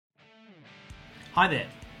Hi there,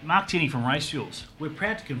 Mark Tinney from Race Fuels. We're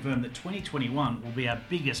proud to confirm that 2021 will be our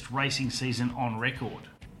biggest racing season on record.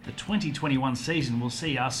 The 2021 season will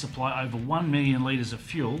see us supply over 1 million litres of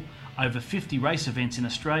fuel, over 50 race events in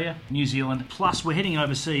Australia, New Zealand, plus we're heading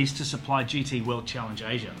overseas to supply GT World Challenge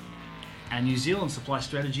Asia. Our New Zealand supply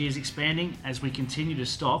strategy is expanding as we continue to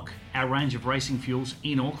stock our range of racing fuels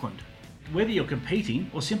in Auckland. Whether you're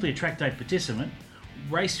competing or simply a track day participant,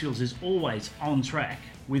 Race Fuels is always on track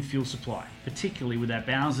with fuel supply, particularly with our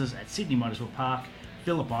Bowsers at Sydney Motorsport Park,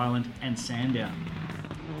 Phillip Island and Sandown.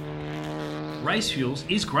 Race Fuels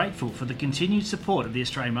is grateful for the continued support of the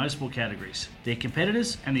Australian motorsport categories, their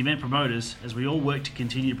competitors and the event promoters as we all work to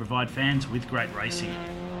continue to provide fans with great racing.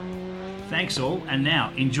 Thanks all, and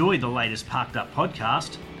now enjoy the latest Parked Up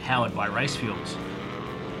podcast powered by Race Fuels.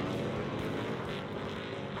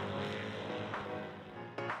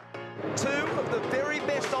 Two of the very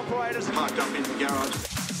best operators parked up in the garage.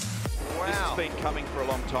 Wow. This has been coming for a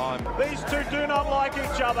long time. These two do not like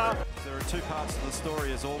each other. There are two parts of the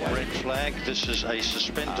story as always. Red flag, this is a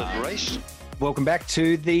suspended race. Welcome back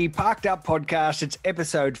to the Parked Up podcast. It's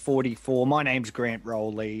episode 44. My name's Grant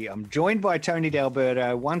Rowley. I'm joined by Tony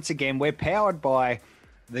D'Alberto. Once again, we're powered by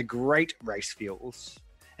the great Race Fuels.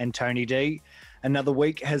 And Tony D, another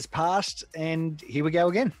week has passed and here we go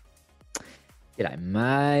again. G'day,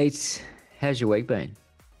 mate. How's your week been?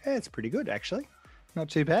 Yeah, it's pretty good, actually. Not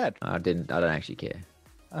too bad. I don't actually care.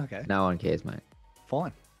 Okay. No one cares, mate.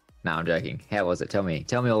 Fine. No, I'm joking. How was it? Tell me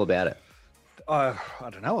all about it. I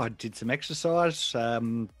don't know. I did some exercise. I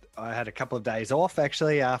had a couple of days off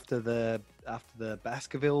actually after the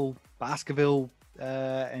Baskerville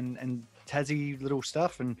and Tassie little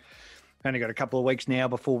stuff, and only got a couple of weeks now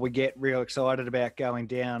before we get real excited about going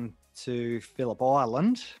down to Phillip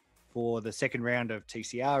Island for the second round of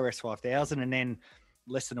TCR S5000, and then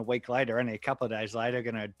less than a week later, only a couple of days later,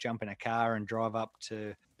 going to jump in a car and drive up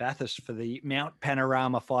to Bathurst for the Mount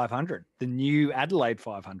Panorama 500, the new Adelaide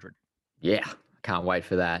 500. Yeah, can't wait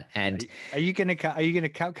for that. And are you going to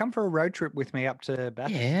come for a road trip with me up to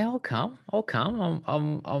Bathurst? Yeah, I'll come.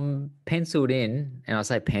 I'm penciled in, and I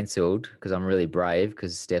say penciled because I'm really brave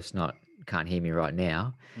because Steph's can't hear me right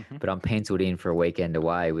now, but I'm penciled in for a weekend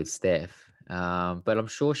away with Steph. But I'm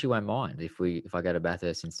sure she won't mind if I go to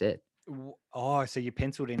Bathurst instead. Oh, so you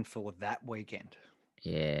penciled in for that weekend?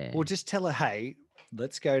 Yeah. Well, just tell her, hey,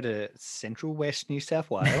 let's go to Central West New South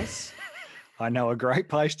Wales. I know a great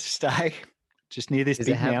place to stay, just near this Does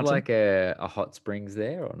big it have mountain. like a hot springs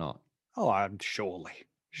there or not? Oh, I'm surely.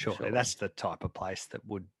 That's the type of place that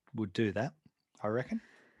would do that, I reckon.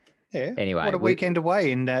 Yeah. Anyway, what a weekend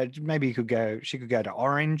away, and maybe she could go to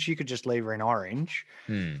Orange. You could just leave her in Orange,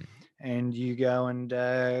 and you go and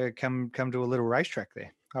come to a little racetrack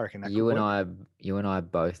there. I reckon that you and I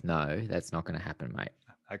both know that's not going to happen, mate.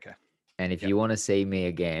 Okay. And if you want to see me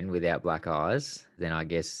again without black eyes, then I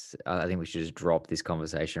think we should just drop this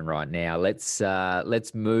conversation right now. Let's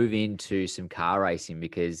move into some car racing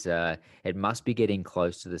because it must be getting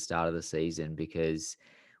close to the start of the season because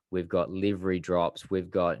we've got livery drops, we've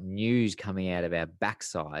got news coming out of our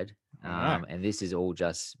backside, and this is all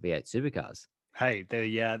just V8 supercars. Hey,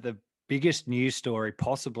 the biggest news story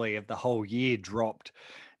possibly of the whole year dropped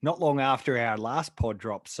not long after our last pod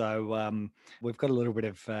drop. So we've got a little bit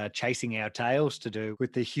of chasing our tails to do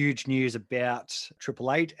with the huge news about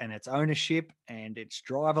Triple Eight and its ownership and its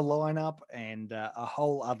driver lineup and a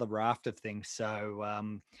whole other raft of things.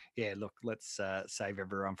 So look, let's save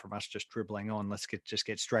everyone from us just dribbling on. Let's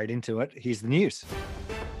get straight into it. Here's the news.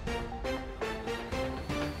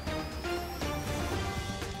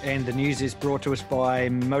 And the news is brought to us by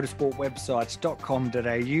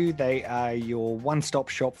motorsportwebsites.com.au. They are your one-stop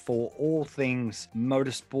shop for all things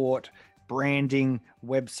motorsport, branding,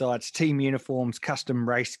 websites, team uniforms, custom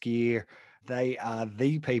race gear. They are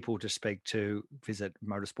the people to speak to. Visit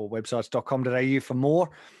motorsportwebsites.com.au for more.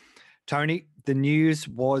 Tony, the news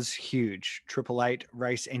was huge. Triple Eight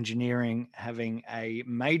Race Engineering having a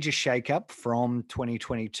major shakeup from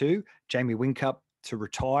 2022. Jamie Whincup to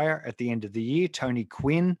retire at the end of the year. Tony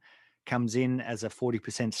Quinn comes in as a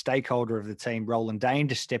 40% stakeholder of the team. Roland Dane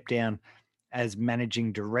to step down as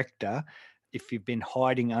managing director. If you've been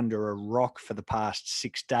hiding under a rock for the past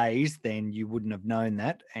 6 days, then you wouldn't have known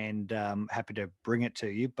that, and happy to bring it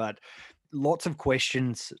to you. But lots of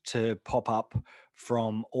questions to pop up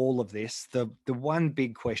from all of this. The one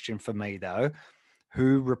big question for me, though,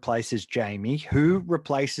 who replaces Jamie? Who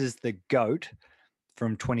replaces the GOAT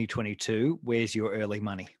from 2022? Where's your early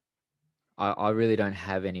money? I really don't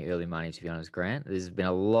have any early money, to be honest, Grant. There's been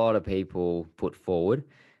a lot of people put forward.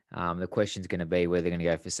 The question's going to be whether they're going to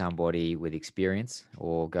go for somebody with experience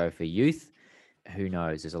or go for youth. who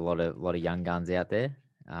knows? There's a lot of young guns out there,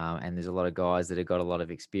 and there's a lot of guys that have got a lot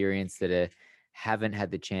of experience that haven't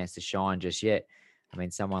had the chance to shine just yet. I mean,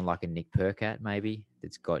 someone like a Nick Percat, maybe,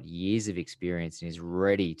 that's got years of experience and is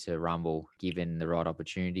ready to rumble given the right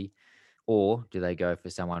opportunity. Or do they go for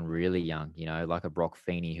someone really young, like a Brock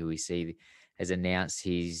Feeney, who we see has announced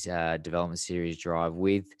his development series drive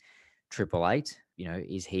with Triple Eight?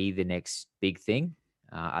 Is he the next big thing?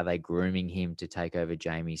 Are they grooming him to take over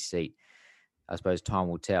Jamie's seat? I suppose time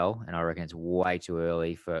will tell, and I reckon it's way too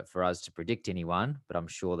early for us to predict anyone, but I'm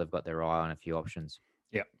sure they've got their eye on a few options.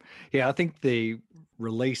 Yeah, I think the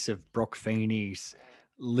release of Brock Feeney's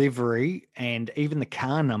livery and even the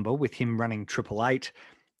car number with him running Triple Eight,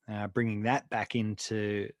 bringing that back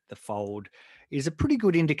into the fold, is a pretty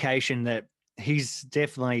good indication that he's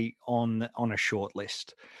definitely on a short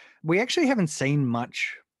list. We actually haven't seen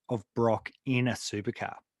much of Brock in a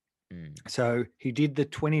supercar. So he did the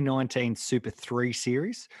 2019 Super 3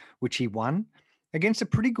 Series, which he won against a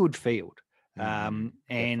pretty good field.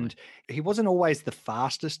 And he wasn't always the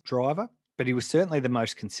fastest driver, but he was certainly the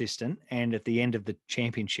most consistent. And at the end of the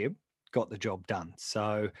championship, got the job done.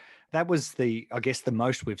 So that was the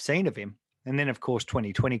most we've seen of him. And then, of course,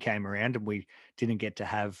 2020 came around and we didn't get to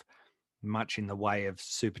have much in the way of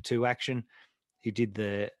Super 2 action. He did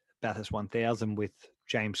the Bathurst 1000 with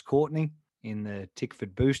James Courtney in the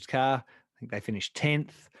Tickford Boost car. I think they finished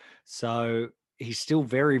 10th. So he's still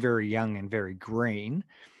very, very young and very green.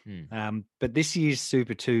 But this year's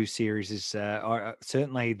Super 2 series is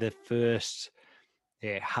certainly the first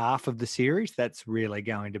half of the series. That's really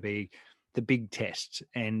going to be the big test.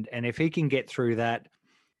 And if he can get through that,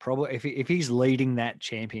 probably if he's leading that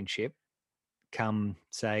championship come,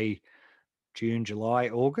 say, June, July,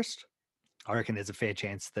 August, I reckon there's a fair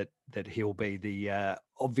chance that he'll be the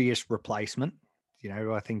obvious replacement.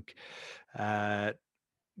 I think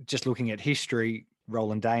just looking at history,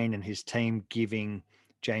 Roland Dane and his team giving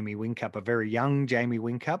Jamie Whincup, a very young Jamie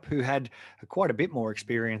Whincup, who had quite a bit more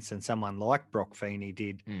experience than someone like Brock Feeney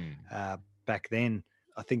did back then.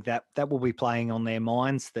 I think that will be playing on their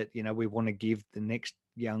minds that, we want to give the next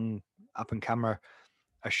young up-and-comer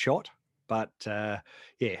a shot. But, I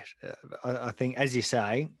think, as you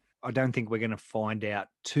say, I don't think we're going to find out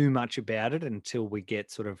too much about it until we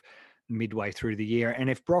get sort of midway through the year. And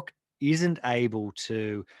if Brock isn't able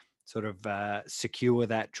to sort of secure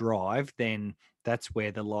that drive, then that's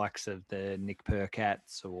where the likes of the Nick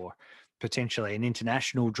Percats or potentially an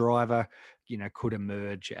international driver, could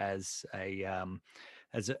emerge as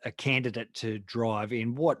a candidate to drive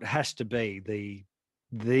in what has to be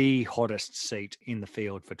the hottest seat in the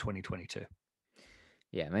field for 2022.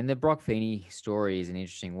 Yeah, I mean, the Brock Feeney story is an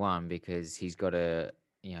interesting one because he's got a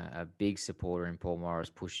big supporter in Paul Morris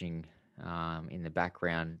pushing in the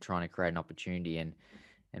background, trying to create an opportunity.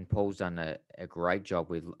 And Paul's done a great job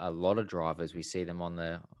with a lot of drivers. We see them on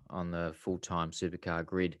the full-time supercar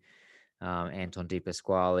grid. Anton De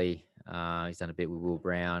Pasquale, he's done a bit with Will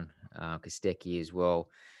Brown, Kostecki as well.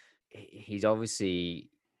 He's obviously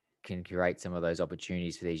can create some of those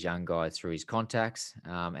opportunities for these young guys through his contacts.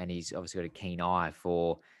 And he's obviously got a keen eye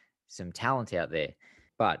for some talent out there.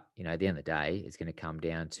 But, at the end of the day, it's going to come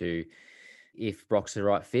down to if Brock's the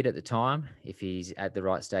right fit at the time, if he's at the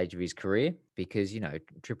right stage of his career, because,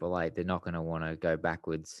 Triple Eight, they're not going to want to go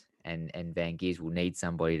backwards and Van Gies will need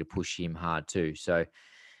somebody to push him hard too. So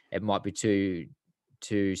it might be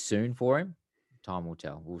too soon for him. Time will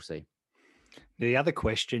tell. We'll see. The other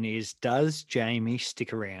question is, does Jamie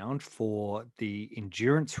stick around for the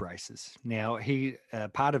endurance races? Now,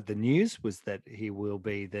 part of the news was that he will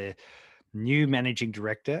be the new managing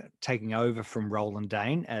director, taking over from Roland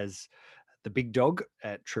Dane as the big dog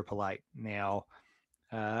at Triple Eight. Now,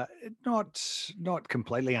 not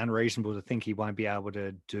completely unreasonable to think he won't be able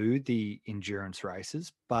to do the endurance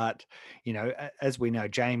races, but as we know,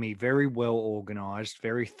 Jamie, very well organised,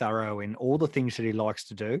 very thorough in all the things that he likes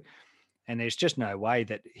to do. And there's just no way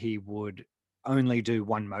that he would only do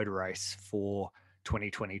one motor race for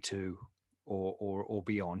 2022 or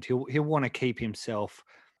beyond. He'll want to keep himself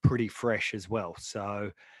pretty fresh as well.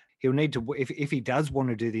 So he'll need to, if he does want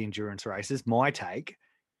to do the endurance races, my take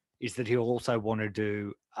is that he'll also want to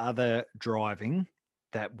do other driving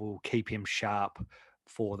that will keep him sharp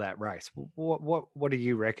for that race. What do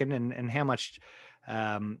you reckon? And how much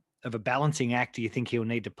of a balancing act do you think he'll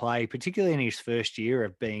need to play, particularly in his first year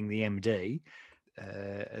of being the MD,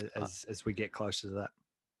 as we get closer to that?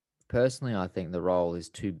 Personally, I think the role is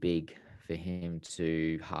too big for him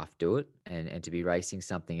to half do it and to be racing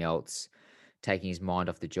something else, taking his mind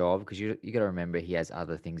off the job, because you got to remember he has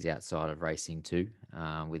other things outside of racing too,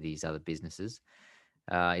 with his other businesses.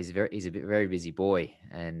 He's a very busy boy,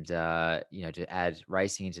 and to add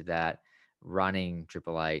racing into that, running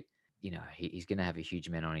Triple Eight, he's going to have a huge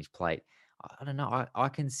amount on his plate. I don't know. I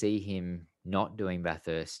can see him not doing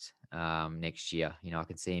Bathurst next year. I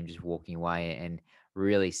can see him just walking away and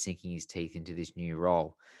really sinking his teeth into this new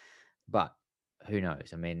role. But who knows?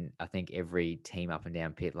 I mean, I think every team up and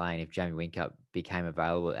down pit lane, if Jamie Whincup became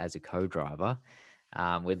available as a co-driver,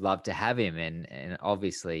 we'd love to have him. And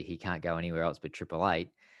obviously he can't go anywhere else but Triple Eight.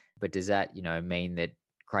 But does that, mean that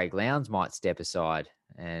Craig Lowndes might step aside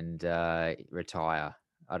and retire?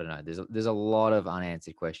 I don't know. There's a lot of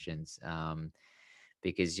unanswered questions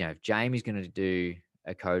because, if Jamie's going to do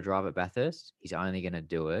a co-drive at Bathurst, he's only going to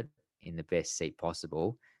do it in the best seat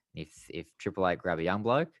possible. If Triple Eight grab a young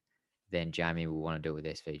bloke, then Jamie will want to do it with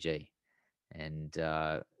SVG. And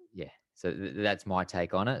so that's my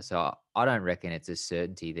take on it. So I don't reckon it's a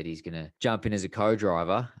certainty that he's going to jump in as a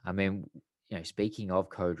co-driver. I mean, speaking of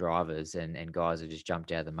co-drivers and guys that just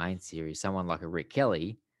jumped out of the main series, someone like a Rick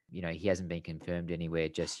Kelly, he hasn't been confirmed anywhere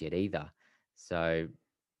just yet either. So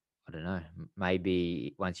I don't know.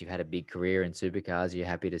 Maybe once you've had a big career in supercars, you're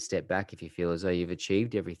happy to step back if you feel as though you've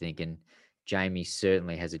achieved everything. And Jamie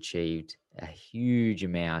certainly has achieved a huge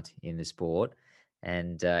amount in the sport.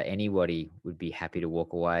 And anybody would be happy to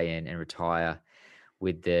walk away and retire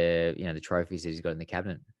with the trophies that he's got in the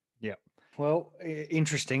cabinet. Yeah. Well,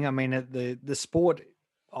 interesting. I mean, the sport,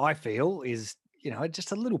 I feel, is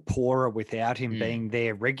just a little poorer without him being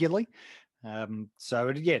there regularly. So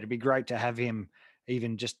it'd be great to have him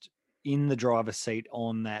even just in the driver's seat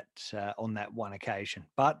on that one occasion.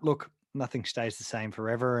 But look, nothing stays the same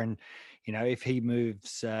forever. And if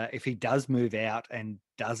he does move out and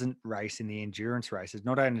doesn't race in the endurance races,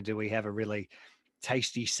 not only do we have a really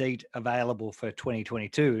tasty seat available for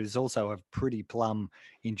 2022, there's also a pretty plum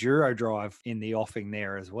enduro drive in the offing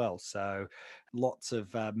there as well. So lots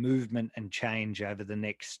of movement and change over the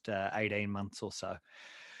next 18 months or so.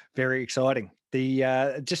 Very exciting.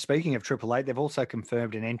 Just speaking of Triple Eight, they've also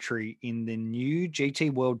confirmed an entry in the new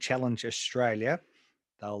GT World Challenge Australia.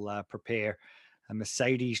 They'll prepare a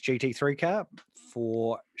Mercedes GT3 car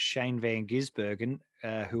for Shane van Gisbergen,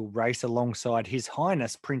 who'll race alongside His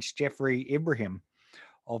Highness Prince Jeffrey Ibrahim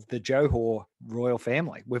of the Johor royal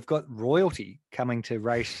family. We've got royalty coming to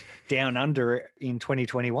race down under in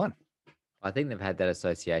 2021. I think they've had that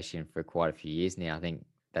association for quite a few years now. I think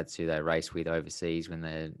that's who they race with overseas when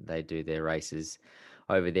they do their races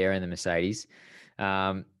over there in the Mercedes.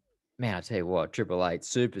 Man, I tell you what, Triple Eight,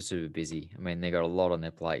 super, super busy. I mean, they got a lot on their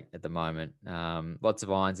plate at the moment. Lots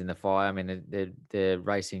of irons in the fire. I mean, they're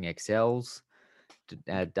racing XLs,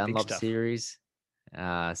 Dunlop Series,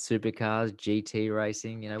 supercars, GT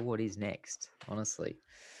racing. What is next, honestly?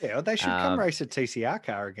 Yeah, well, they should come race a TCR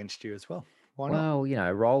car against you as well. Why not?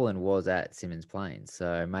 Well, Roland was at Simmons Plains,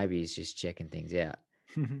 so maybe he's just checking things out.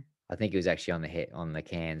 I think he was actually on the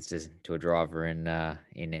cans to a driver in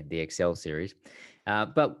the XL series.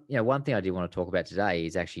 But one thing I did want to talk about today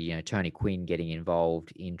is actually Tony Quinn getting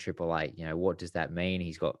involved in Triple Eight. What does that mean?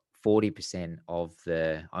 He's got 40% of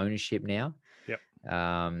the ownership now. Yep.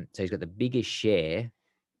 So he's got the biggest share,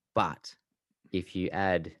 but if you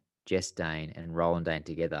add Jess Dane and Roland Dane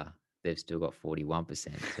together, they've still got 41%.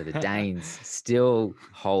 So the Danes still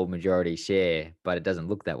hold majority share, but it doesn't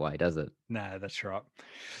look that way, does it? No, that's right.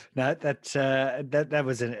 No, that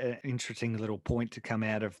was an interesting little point to come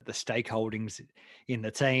out of the stakeholdings in the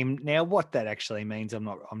team. Now, what that actually means, I'm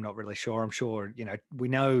not really sure. I'm sure, we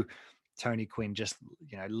know Tony Quinn just,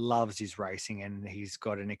 loves his racing, and he's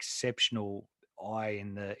got an exceptional eye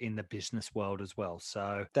in the business world as well.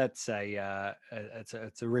 So that's it's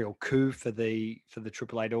a real coup for the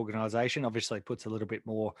Triple Eight organization. Obviously puts a little bit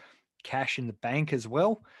more cash in the bank as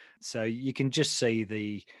well. So you can just see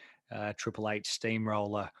the Triple Eight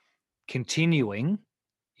steamroller continuing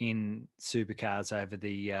in supercars over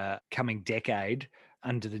the coming decade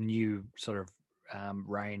under the new sort of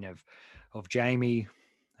reign of Jamie,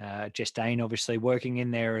 Jess Dane obviously working in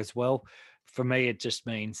there as well. For me, it just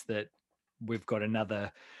means that we've got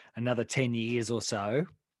another 10 years or so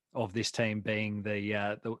of this team being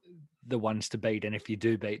the ones to beat. And if you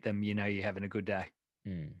do beat them, you're having a good day.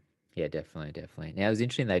 Yeah, definitely. Now, it was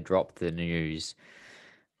interesting they dropped the news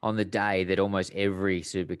on the day that almost every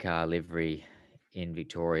supercar livery in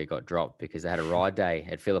Victoria got dropped because they had a ride day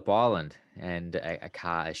at Phillip Island and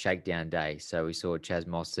a shakedown day. So we saw Chaz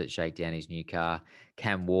Mostert shake down his new car,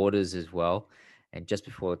 Cam Waters as well. And just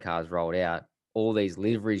before the cars rolled out, all these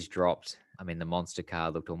liveries dropped. I mean, the monster car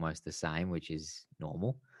looked almost the same, which is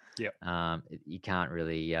normal. Yep. You can't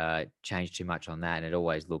really change too much on that, and it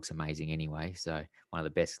always looks amazing anyway. So one of the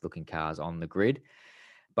best looking cars on the grid.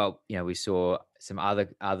 But we saw some other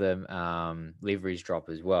liveries drop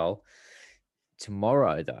as well.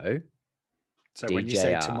 Tomorrow, though, So when you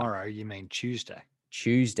say DJR. tomorrow, you mean Tuesday.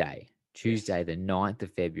 Tuesday, the 9th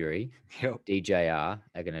of February, Yep. DJR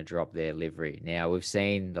are going to drop their livery. Now, we've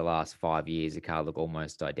seen the last 5 years the car look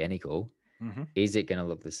almost identical. Mhm. Is it going to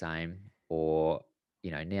look the same? Or,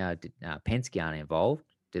 now Penske aren't involved.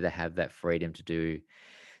 Do they have that freedom to do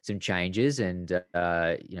some changes and,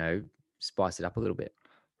 spice it up a little bit?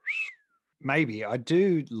 Maybe. I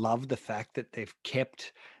do love the fact that they've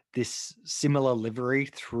kept this similar livery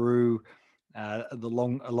through a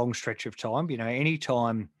long stretch of time. Any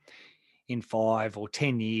time in 5 or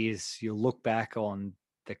 10 years, you'll look back on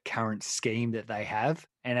the current scheme that they have.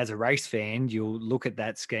 And as a race fan, you'll look at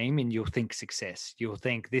that scheme and you'll think success. You'll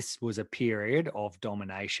think this was a period of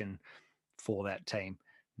domination for that team.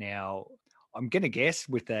 Now, I'm going to guess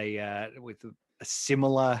with a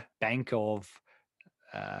similar bank of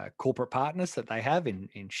corporate partners that they have in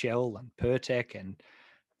Shell and Pertec and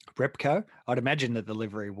Repco, I'd imagine that the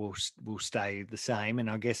livery will stay the same. And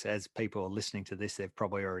I guess as people are listening to this, they've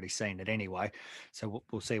probably already seen it anyway. So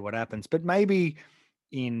we'll see what happens. But maybe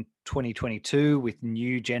in 2022 with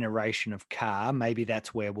new generation of car, maybe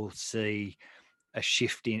that's where we'll see a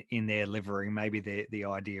shift in their livery. Maybe the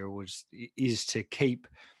idea is to keep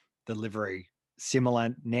the livery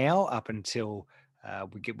similar now up until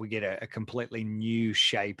we get a completely new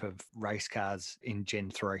shape of race cars in Gen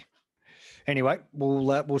 3. Anyway,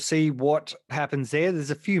 we'll see what happens there.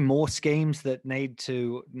 There's a few more schemes that need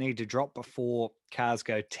to drop before cars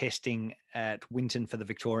go testing at Winton for the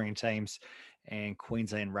Victorian teams and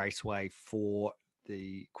Queensland Raceway for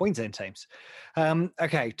the Queensland teams.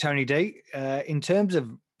 Okay, Tony D. In terms of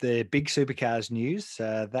the big supercars news,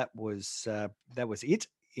 that was it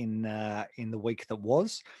in the week that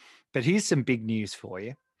was. But here's some big news for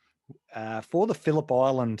you. For the Phillip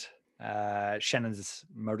Island Shannon's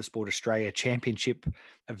Motorsport Australia Championship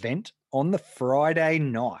event on the Friday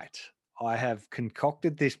night, I have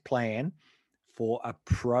concocted this plan for a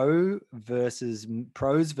pros versus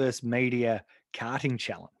media karting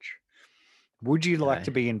challenge. Would you like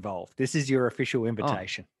to be involved? This is your official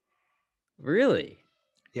invitation. Oh, really?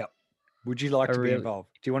 Yep. Would you like to be involved?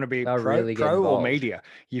 Do you want to be really pro or media?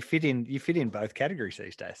 You fit in both categories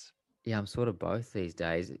these days. Yeah, I'm sort of both these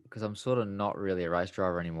days because I'm sort of not really a race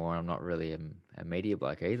driver anymore. I'm not really a media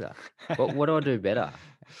bloke either. What do I do better?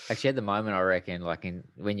 Actually, at the moment, I reckon,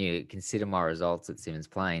 when you consider my results at Simmons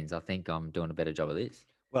Plains, I think I'm doing a better job of this.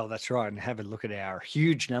 Well, that's right. And have a look at our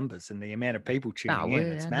huge numbers and the amount of people tuning in.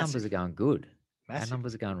 It's our massive. numbers are going good. Massive. Our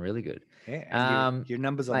numbers are going really good. Yeah. And your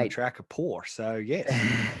numbers on the track are poor. So, yes,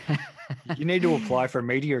 you need to apply for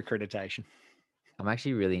media accreditation. I'm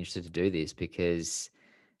actually really interested to do this because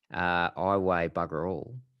I weigh bugger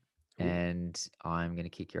all, and I'm going to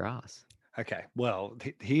kick your ass. Okay. Well,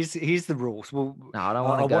 here's the rules. Well, no, I don't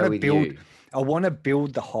want to go with you. I want to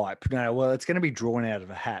build the hype. No, well, it's going to be drawn out of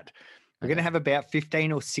a hat. We're going to have about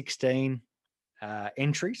 15 or 16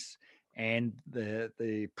 entries, and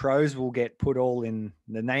the pros will get put all in.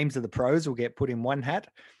 The names of the pros will get put in one hat.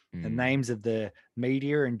 The names of the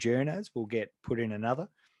media and journos will get put in another,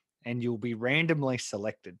 and you'll be randomly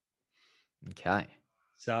selected. Okay.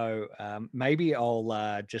 So maybe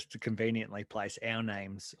I'll just conveniently place our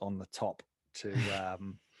names on the top to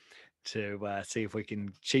see if we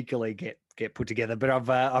can cheekily get put together. But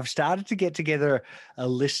I've started to get together a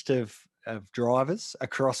list of drivers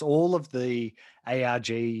across all of the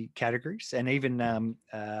ARG categories and even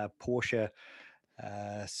Porsche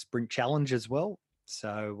Sprint Challenge as well.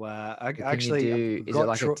 So is it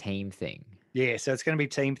like a team thing? Yeah, so it's going to be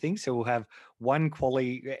team thing. So we'll have one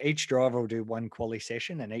quali. Each driver will do one quali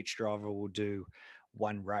session, and each driver will do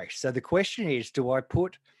one race. So the question is, do I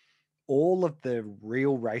put all of the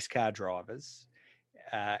real race car drivers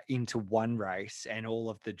into one race and all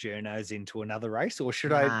of the journos into another race, or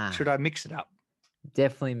should I mix it up?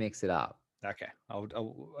 Definitely mix it up. Okay,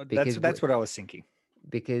 that's what I was thinking.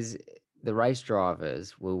 Because the race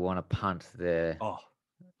drivers will want to punt the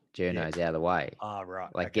journos out of the way. Oh,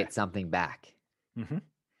 right. Get something back. Mm-hmm.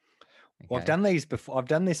 Okay. Well, I've done these before. I've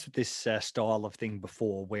done this style of thing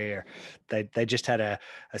before where they just had a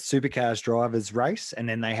supercars drivers race and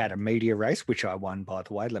then they had a media race, which I won, by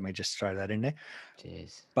the way. Let me just throw that in there.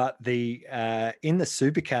 Cheers. But the in the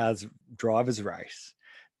supercars drivers race,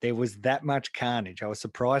 there was that much carnage. I was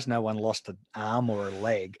surprised no one lost an arm or a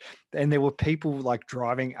leg. And there were people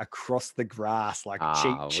driving across the grass,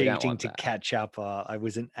 cheating to catch up. It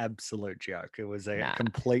was an absolute joke. It was a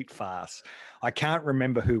complete farce. I can't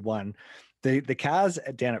remember who won, The cars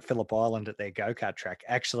down at Phillip Island at their go-kart track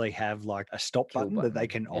actually have like a stop Kill button that they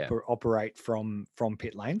can button, operate from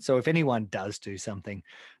pit lane. So if anyone does do something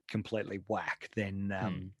completely whack, then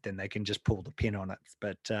they can just pull the pin on it.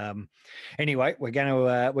 But anyway, we're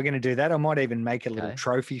gonna do that. I might even make a little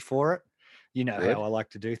trophy for it. You know Good. how I like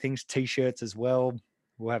to do things. T-shirts as well.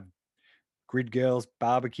 We'll have grid girls,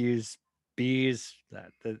 barbecues, beers.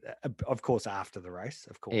 Of course, after the race,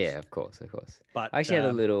 of course. Yeah, of course. But I actually had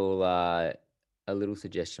a little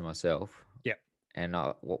suggestion myself. Yep. And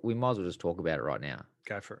we might as well just talk about it right now.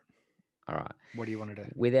 Go for it. All right. What do you want to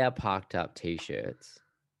do? With our parked up T-shirts,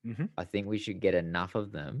 Mhm. I think we should get enough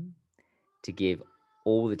of them to give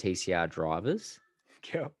all the TCR drivers.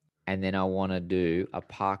 Yep. And then I want to do a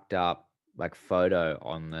parked up like photo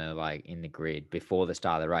on the in the grid before the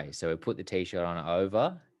start of the race. So we put the T-shirt on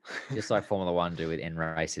over, just like Formula One do with End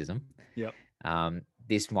Racism. Yep.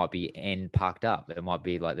 This might be end parked up. It might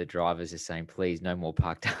be like the drivers are saying, please, no more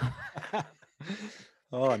parked up.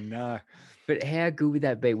 Oh, no. But how good would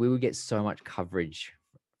that be? We would get so much coverage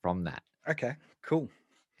from that. Okay, cool.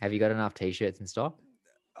 Have you got enough T-shirts in stock?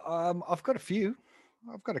 I've got a few.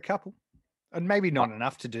 I've got a couple. And maybe not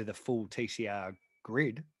enough to do the full TCR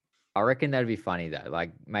grid. I reckon that'd be funny, though.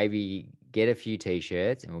 Like maybe get a few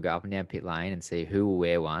T-shirts and we'll go up and down pit lane and see who will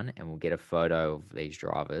wear one, and we'll get a photo of these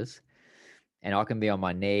drivers. And I can be on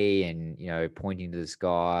my knee and, pointing to the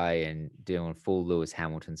sky and doing full Lewis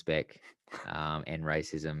Hamilton spec and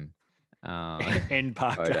racism. End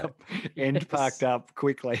parked photo. up. End parked up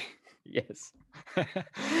quickly. Yes.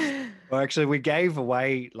 Well, actually,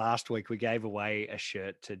 last week, we gave away a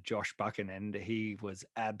shirt to Josh Buchan, and he was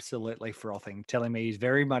absolutely frothing, telling me he's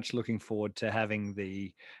very much looking forward to having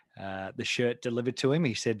the shirt delivered to him.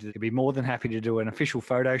 He said he'd be more than happy to do an official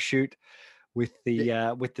photo shoot with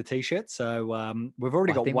the T-shirt. So we've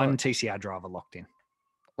already got one TCR driver locked in.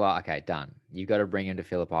 Well, okay, done. You've got to bring him to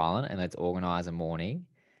Phillip Island, and let's organise a morning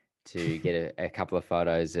to get a couple of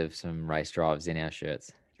photos of some race drives in our shirts.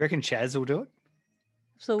 Do you reckon Chaz will do it?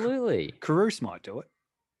 Absolutely. Carouse might do it.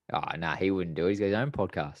 Oh, no, he wouldn't do it. He's got his own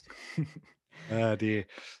podcast. Oh, dear.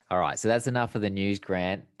 All right, so that's enough of the news,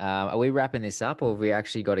 Grant. Are we wrapping this up, or have we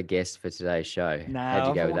actually got a guest for today's show? No, How'd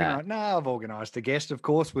you go with that? No, I've organised a guest. Of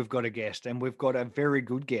course, we've got a guest, and we've got a very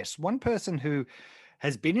good guest. One person who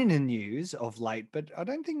has been in the news of late, but I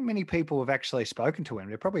don't think many people have actually spoken to him.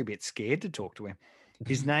 They're probably a bit scared to talk to him.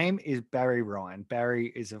 His name is Barry Ryan.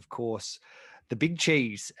 Barry is, of course, the big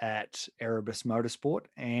cheese at Erebus Motorsport.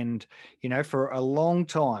 And, for a long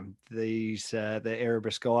time, the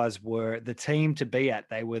Erebus guys were the team to be at.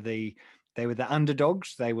 They were the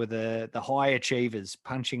underdogs. They were the high achievers,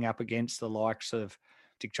 punching up against the likes of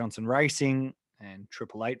Dick Johnson Racing and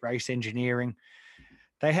Triple Eight Race Engineering.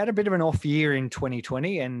 They had a bit of an off year in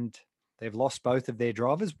 2020, and they've lost both of their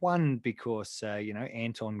drivers. One because,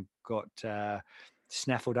 Anton got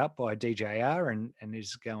snaffled up by DJR and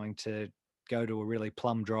is going to go to a really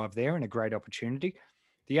plum drive there and a great opportunity.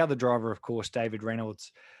 The other driver, of course, David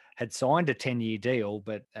Reynolds, had signed a 10-year deal,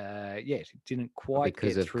 but didn't quite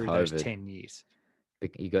get through those 10 years.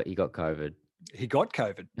 He got COVID. He got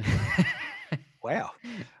COVID. Wow.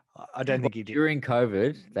 I don't think he did. During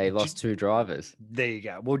COVID, they lost two drivers. There you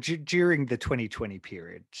go. Well, during the 2020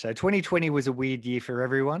 period. So 2020 was a weird year for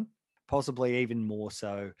everyone, possibly even more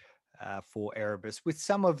so for Erebus, with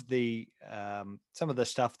some of the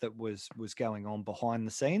stuff that was going on behind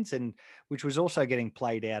the scenes, and which was also getting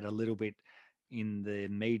played out a little bit in the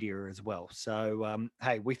media as well. So,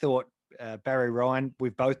 hey, we thought Barry Ryan,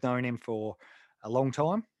 we've both known him for a long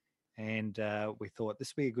time, and we thought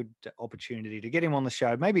this would be a good opportunity to get him on the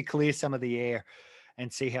show, maybe clear some of the air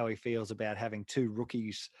and see how he feels about having two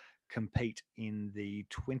rookies compete in the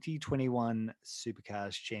 2021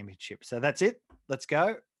 Supercars Championship. So that's it. Let's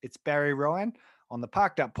go. It's Barry Ryan on the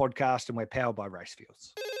Parked Up podcast, and we're powered by Race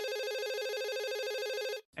Fuels.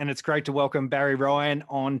 And it's great to welcome Barry Ryan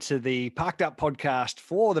onto the Parked Up podcast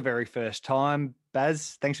for the very first time.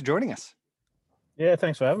 Baz, thanks for joining us. Yeah,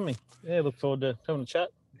 thanks for having me. Yeah, look forward to having a chat.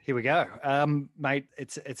 Here we go. Mate,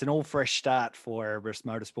 it's an all fresh start for Erebus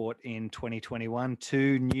Motorsport in 2021.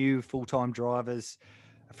 Two new full-time drivers,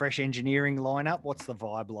 a fresh engineering lineup. What's the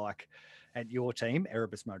vibe like at your team,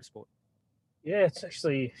 Erebus Motorsport? Yeah, it's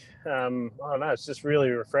actually, I don't know, it's just really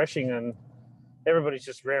refreshing, and everybody's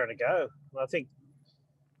just raring to go. I think,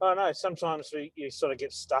 I don't know, sometimes you sort of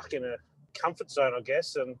get stuck in a comfort zone, I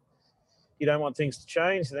guess, and you don't want things to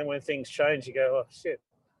change. And then when things change, you go, oh, shit,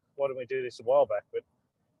 why didn't we do this a while back?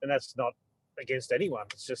 And that's not against anyone.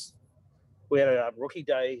 It's just, we had a rookie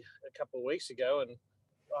day a couple of weeks ago, and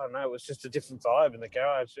I don't know, it was just a different vibe in the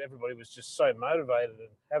garage. Everybody was just so motivated, and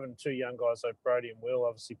having two young guys like Brody and Will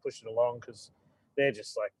obviously pushing along because they're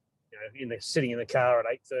just like, sitting in the car at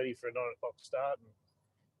 8:30 for a 9 o'clock start, and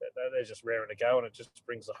they're just raring to go, and it just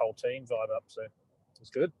brings the whole team vibe up. So it's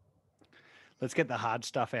good. Let's get the hard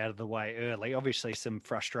stuff out of the way early. Obviously, some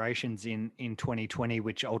frustrations in 2020,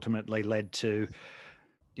 which ultimately led to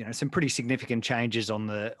some pretty significant changes on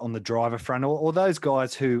the driver front, or those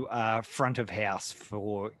guys who are front of house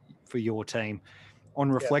for your team. On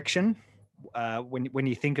reflection, when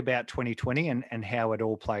you think about 2020 and how it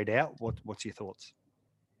all played out, what's your thoughts?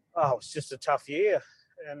 Oh, it's just a tough year,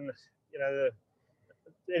 and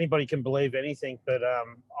anybody can believe anything, but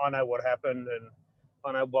I know what happened, and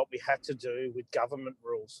I know what we had to do with government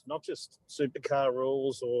rules, not just supercar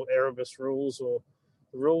rules or Erebus rules or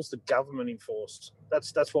the rules the government enforced.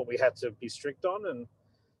 That's what we had to be strict on,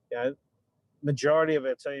 and majority of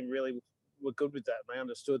our team really were good with that. And they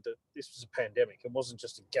understood that this was a pandemic; it wasn't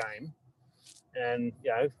just a game, and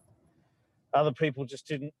other people just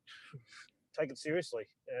didn't take it seriously.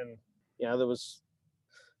 And there was,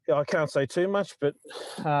 I can't say too much, but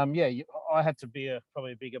I had to be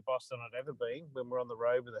probably a bigger boss than I'd ever been when we're on the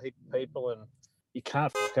road with a heap of people, and you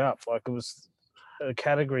can't fuck up. Like, it was a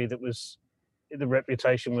category that was, the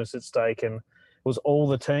reputation was at stake, and it was all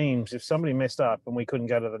the teams. If somebody messed up and we couldn't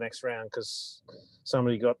go to the next round because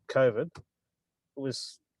somebody got COVID, it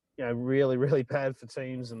was really, really bad for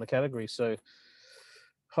teams in the category. So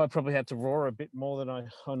I probably had to roar a bit more than I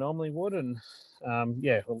normally would, and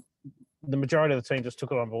the majority of the team just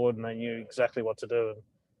took it on board, and they knew exactly what to do, and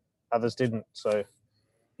others didn't. So,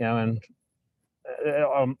 and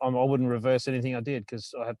I wouldn't reverse anything I did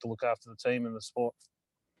because I had to look after the team and the sport.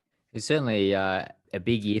 It's certainly a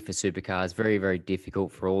big year for supercars. Very, very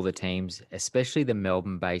difficult for all the teams, especially the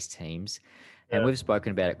Melbourne-based teams. And we've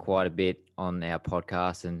spoken about it quite a bit on our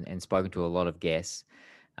podcast and spoken to a lot of guests.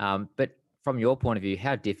 But from your point of view,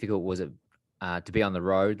 how difficult was it to be on the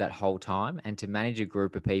road that whole time and to manage a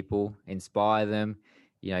group of people, inspire them,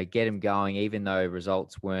 get them going, even though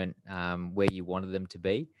results weren't where you wanted them to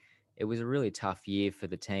be? It was a really tough year for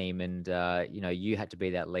the team, and you had to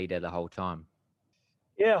be that leader the whole time.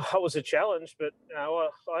 Yeah, it was a challenge, but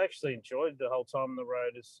I actually enjoyed the whole time on the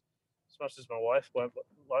road as much as my wife won't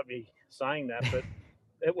like me saying that, but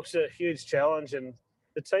it was a huge challenge, and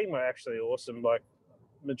the team were actually awesome. Like,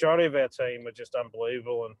 majority of our team were just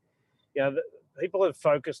unbelievable, and people have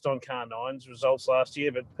focused on Car 9's results last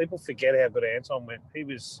year, but people forget how good Anton went. He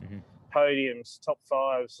was podiums, top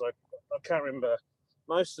fives. Like, I can't remember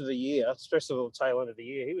most of the year, especially the tail end of the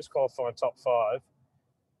year, he was qualifying top five.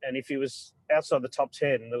 And if he was outside the top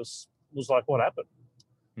 10, it was like, what happened?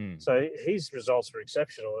 So his results were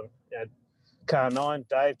exceptional. And Car 9,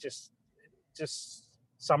 Dave, just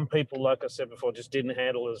some people, like I said before, just didn't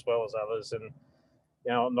handle it as well as others. And,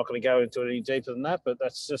 I'm not going to go into it any deeper than that, but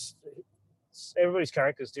that's just, everybody's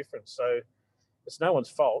character is different. So it's no one's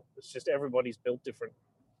fault. It's just everybody's built different.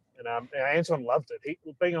 And Anton loved it.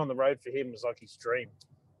 Being on the road for him was like his dream.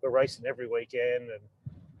 We're racing every weekend, and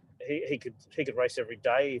he could race every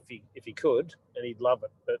day if he could, and he'd love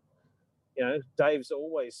it. But Dave's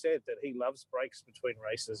always said that he loves breaks between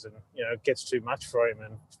races, and it gets too much for him,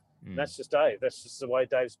 and that's just Dave. That's just the way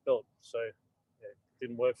Dave's built. So it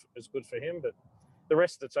didn't work as good for him, but the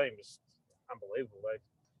rest of the team was unbelievable.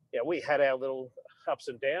 We had our little ups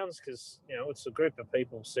and downs because it's a group of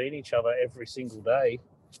people seeing each other every single day.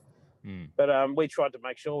 But we tried to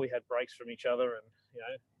make sure we had breaks from each other, and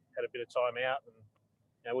had a bit of time out,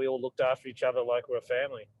 and we all looked after each other like we're a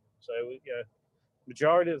family. So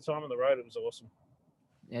majority of the time on the road, it was awesome.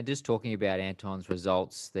 Now, just talking about Anton's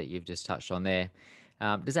results that you've just touched on there,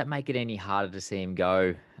 does that make it any harder to see him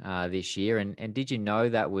go this year? And did you know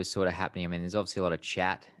that was sort of happening? I mean, there's obviously a lot of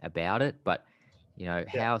chat about it, but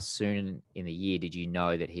how soon in the year did you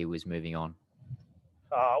know that he was moving on?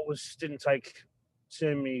 It didn't take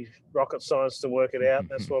too many rocket science to work it out.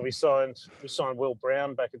 That's why we signed Will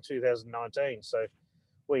Brown back in 2019. So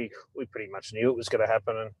we pretty much knew it was going to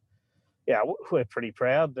happen, and we're pretty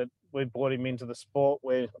proud that we brought him into the sport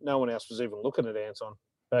where no one else was even looking at Anton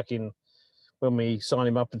back in when we signed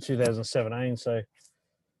him up in 2017. So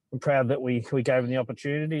I'm proud that we gave him the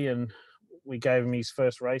opportunity, and we gave him his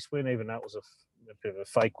first race win, even though it was a bit of a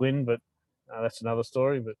fake win, but that's another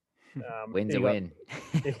story. But win's a win.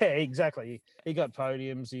 Yeah, exactly. He got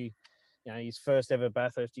podiums. His first ever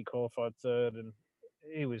Bathurst, he qualified third, and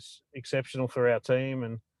he was exceptional for our team,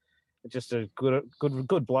 and just a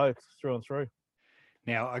good bloke through and through.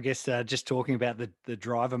 Now, I guess just talking about the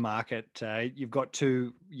driver market, you've got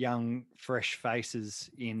two young, fresh faces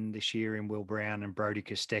in this year in Will Brown and Brody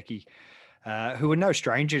Kostecki. who are no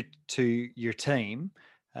stranger to your team.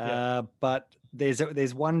 But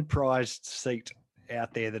there's one prized seat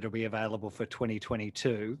out there that'll be available for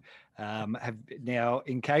 2022. Now,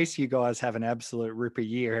 in case you guys have an absolute ripper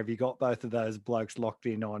year, have you got both of those blokes locked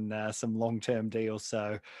in on some long-term deals?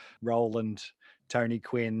 So Roland, Tony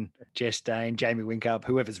Quinn, Jess Dane, Jamie Winkup,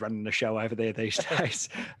 whoever's running the show over there these days,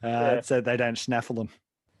 so they don't snaffle them.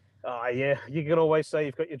 Oh, yeah. You can always say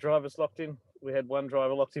you've got your drivers locked in. We had one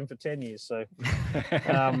driver locked in for 10 years. So,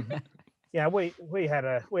 we had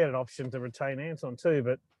an option to retain Anton too,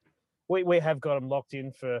 but we have got them locked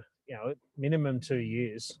in for, minimum 2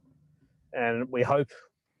 years. And we hope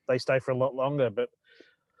they stay for a lot longer. But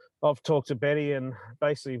I've talked to Betty, and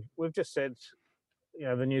basically we've just said,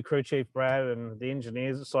 the new crew chief, Brad, and the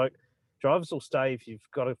engineers, it's like drivers will stay if you've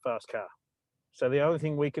got a fast car. So the only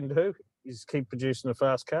thing we can do is keep producing a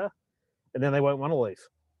fast car, and then they won't want to leave.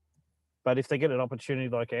 But if they get an opportunity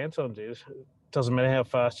like Anton did, it doesn't matter how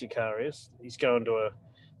fast your car is. He's going to a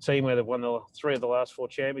team where they've won 3 of the last 4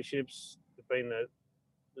 championships. They've been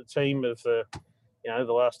the team of the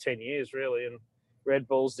last 10 years, really, and Red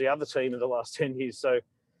Bull's the other team of the last 10 years. So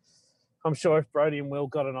I'm sure if Brodie and Will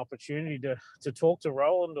got an opportunity to talk to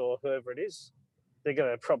Roland or whoever it is, they're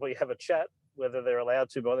going to probably have a chat, whether they're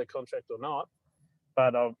allowed to by their contract or not.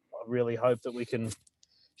 But I really hope that we can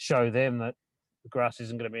show them that the grass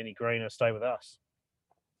isn't going to be any greener. Stay with us.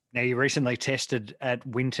 Now, you recently tested at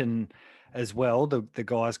Winton as well. The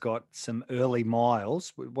guys got some early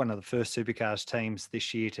miles. One of the first supercars teams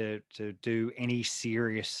this year to do any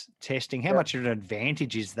serious testing. How much of an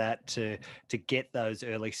advantage is that to get those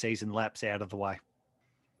early season laps out of the way?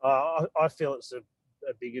 I feel it's a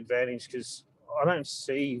big advantage because I don't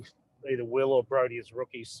see either Will or Brodie as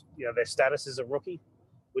rookies. Their status is a rookie,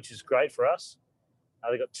 which is great for us.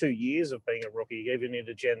 They've got 2 years of being a rookie, even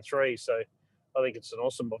into Gen 3. So I think it's an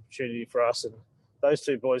awesome opportunity for us. And those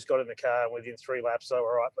 2 boys got in the car, and within 3 laps, they were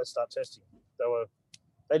all right, let's start testing.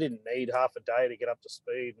 They didn't need half a day to get up to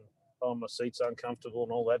speed and, my seat's uncomfortable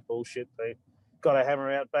and all that bullshit. They got a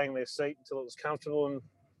hammer out, banged their seat until it was comfortable and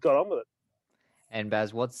got on with it. And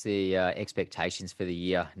Baz, what's the expectations for the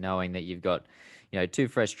year, knowing that you've got, 2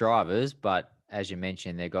 fresh drivers, but as you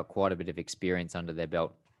mentioned, they've got quite a bit of experience under their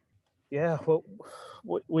belt? Yeah, well,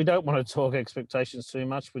 we don't want to talk expectations too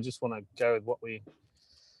much. We just want to go with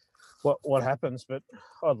what happens. But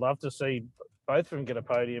I'd love to see both of them get a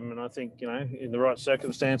podium, and I think in the right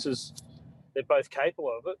circumstances, they're both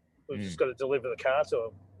capable of it. We've just got to deliver the car to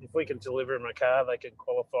them. If we can deliver them a car, they can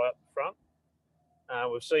qualify up front.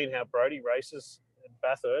 We've seen how Brodie races at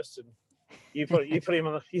Bathurst, and you put him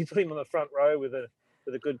on the front row with a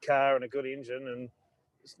good car and a good engine, and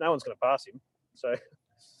no one's going to pass him. So.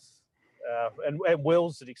 And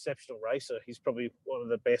Will's an exceptional racer. He's probably one of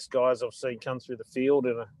the best guys I've seen come through the field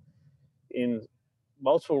in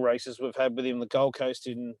multiple races we've had with him. The Gold Coast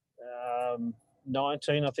in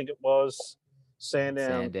 19, I think it was.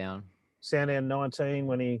 Sandown 19,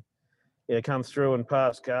 when he come through and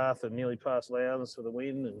passed Garth and nearly passed Lowndes for the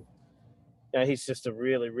win. And he's just a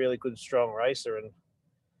really, really good, strong racer. And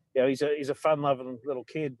he's a fun-loving little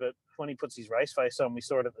kid. But when he puts his race face on, we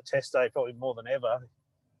saw it at the test day probably more than ever.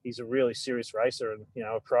 He's a really serious racer and,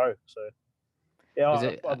 a pro. So,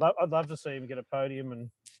 I'd love to see him get a podium and,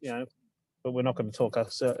 but we're not going to talk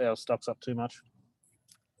our stocks up too much.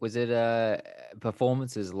 Was it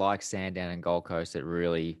performances like Sandown and Gold Coast that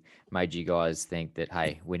really made you guys think that,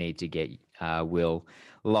 hey, we need to get Will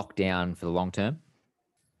locked down for the long term?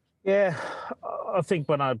 Yeah, I think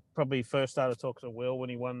when I probably first started talking to Will when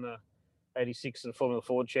he won the 86 and Formula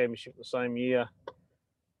Ford Championship the same year,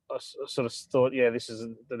 I sort of thought, this is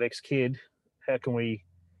the next kid. How can we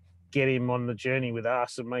get him on the journey with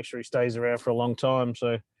us and make sure he stays around for a long time?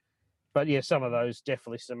 So, but some of those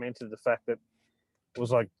definitely cemented the fact that it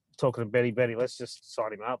was like talking to Betty, let's just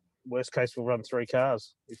sign him up. Worst case, we'll run 3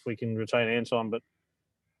 cars if we can retain Anton. But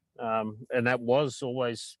and that was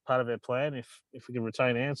always part of our plan. If we can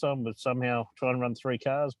retain Anton, but somehow try and run 3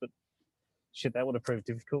 cars. But shit, that would have proved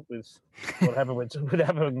difficult with what happened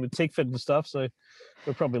with Tickford and stuff. So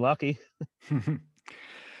we're probably lucky.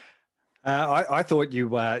 I thought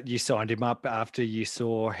you signed him up after you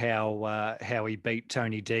saw how he beat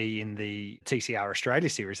Tony D in the TCR Australia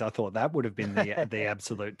series. I thought that would have been the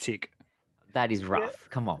absolute tick. That is rough. Yeah.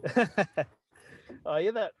 Come on.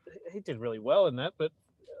 That he did really well in that, but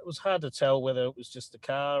it was hard to tell whether it was just the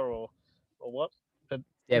car or what. But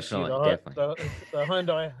definitely. The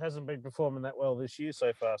Hyundai hasn't been performing that well this year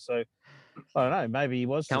so far. So I don't know. Maybe he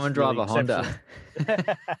was come and drive a Honda.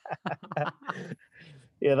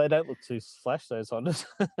 Yeah, they don't look too flash, those Hondas.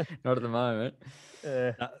 Not at the moment.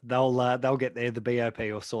 Yeah. They'll get there. The BOP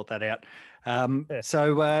will sort that out. Yeah.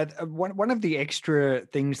 So one of the extra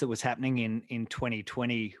things that was happening in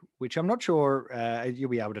 2020, which I'm not sure you'll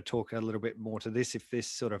be able to talk a little bit more to this if this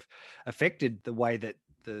sort of affected the way that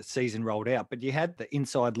the season rolled out, but you had the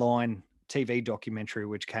Inside Line TV documentary,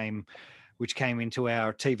 which came into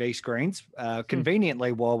our TV screens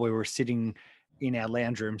conveniently while we were sitting in our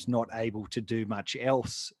lounge rooms, not able to do much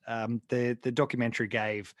else. The documentary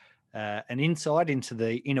gave an insight into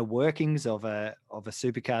the inner workings of a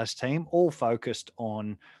supercars team, all focused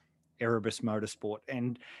on Erebus Motorsport,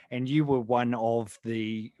 and you were one of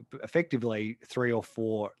the effectively 3 or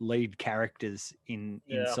 4 lead characters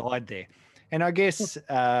inside there. And I guess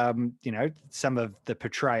some of the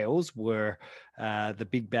portrayals were the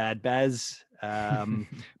big bad Baz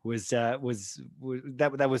was that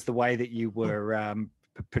was the way that you were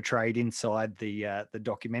portrayed inside the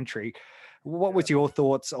documentary. What was your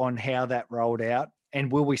thoughts on how that rolled out,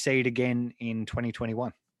 and will we see it again in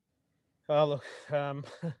 2021? Oh, look,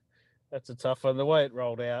 that's a tough one. The way it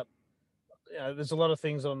rolled out, there's a lot of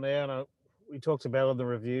things on there, and we talked about on the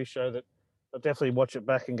review show that I'll definitely watch it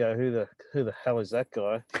back and go, who the hell is that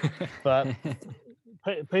guy? But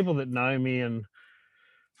people that know me, and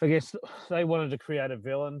I guess they wanted to create a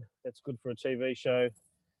villain that's good for a TV show.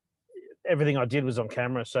 Everything I did was on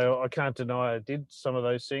camera, so I can't deny I did some of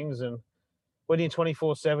those things. And when you're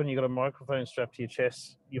 24/7, you've got a microphone strapped to your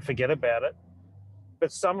chest, you forget about it.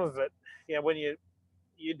 But some of it, when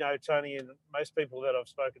Tony, and most people that I've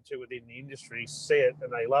spoken to within the industry see it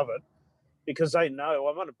and they love it because they know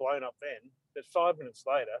I might have blown up then, but 5 minutes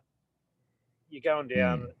later, you're going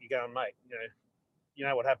down, you're going, mate, you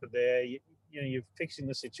know what happened there. You're fixing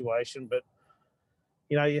the situation, but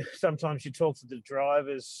sometimes you talk to the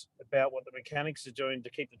drivers about what the mechanics are doing to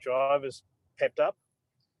keep the drivers pepped up,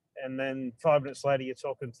 and then 5 minutes later, you're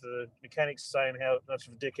talking to the mechanics saying how much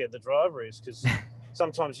of a dickhead the driver is, because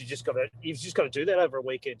sometimes you've just got to do that over a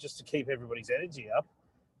weekend just to keep everybody's energy up.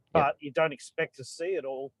 But you don't expect to see it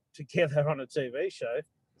all together on a TV show,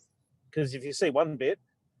 because if you see one bit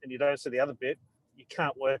and you don't see the other bit, you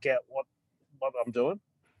can't work out what I'm doing.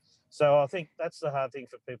 So I think that's the hard thing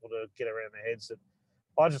for people to get around their heads. That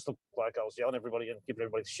I just looked like I was yelling at everybody and giving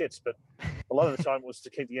everybody shits, but a lot of the time it was to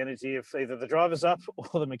keep the energy of either the drivers up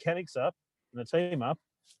or the mechanics up and the team up,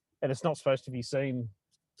 and it's not supposed to be seen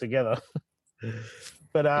together.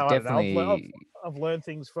 But I don't know. I've learned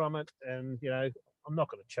things from it, and I'm not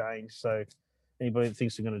going to change. So anybody that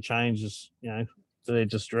thinks they're going to change is, they're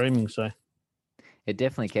just dreaming. So it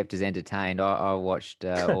definitely kept us entertained. I watched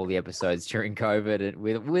all the episodes during COVID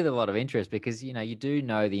with a lot of interest, because you do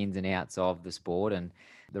know the ins and outs of the sport, and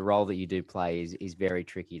the role that you do play is very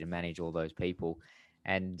tricky to manage all those people.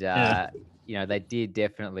 And they did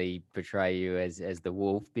definitely portray you as the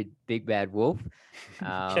wolf, big bad wolf.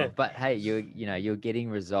 But hey, you're getting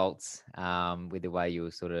results with the way you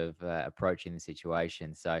were sort of approaching the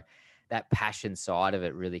situation. So that passion side of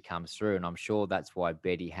it really comes through, and I'm sure that's why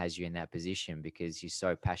Betty has you in that position, because you're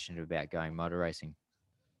so passionate about going motor racing.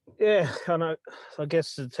 Yeah, I know. I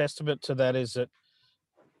guess the testament to that is that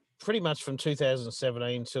pretty much from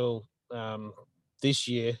 2017 till this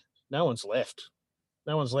year, no one's left.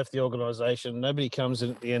 No one's left the organisation. Nobody comes in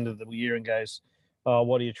at the end of the year and goes, "Oh,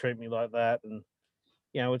 why do you treat me like that?" And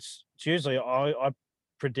it's usually I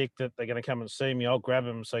predict that they're going to come and see me. I'll grab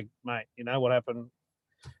them and say, "Mate, you know what happened?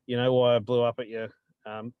 You know why I blew up at you?"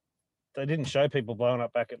 They didn't show people blowing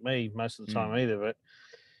up back at me most of the time either.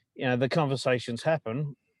 But the conversations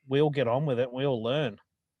happen. We all get on with it. We all learn,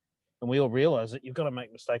 and we all realise that you've got to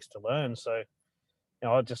make mistakes to learn. So,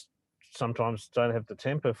 I just sometimes don't have the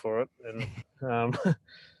temper for it,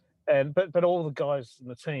 and but all the guys in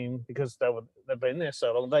the team, because they've been there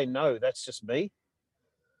so long, they know that's just me.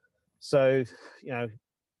 So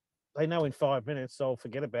they know in 5 minutes I'll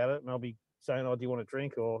forget about it, and I'll be saying, "Oh, do you want a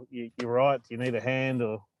drink?" Or "You're right. Do you need a hand?"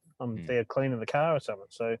 Or "I'm there cleaning the car" or something.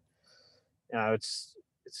 So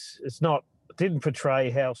it's not. It didn't portray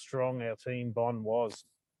how strong our team bond was.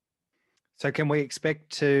 So can we expect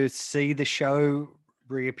to see the show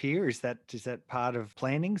reappear? Is that part of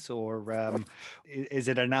plannings, or is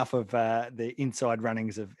it enough of the inside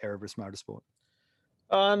runnings of Erebus Motorsport?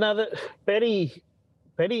 No, that Betty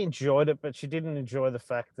enjoyed it, but she didn't enjoy the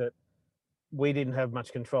fact that we didn't have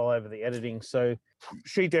much control over the editing. So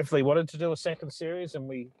she definitely wanted to do a second series,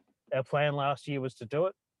 and our plan last year was to do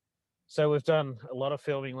it. So we've done a lot of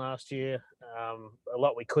filming last year. A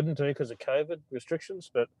lot we couldn't do because of COVID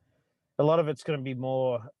restrictions, but a lot of it's going to be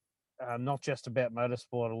more not just about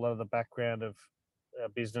motorsport. A lot of the background of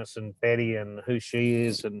business and Betty and who she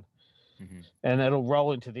is, and and it'll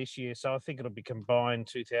roll into this year. So I think it'll be combined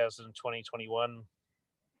 2020-21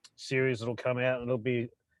 series that'll come out, and it'll be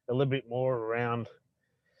a little bit more around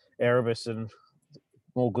Erebus and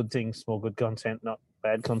more good things, more good content, not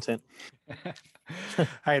bad content.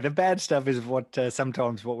 Hey, the bad stuff is what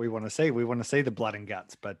sometimes what we want to see. We want to see the blood and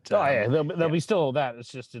guts, but there'll be still all that.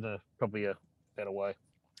 It's just in probably a better way.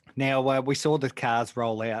 Now, we saw the cars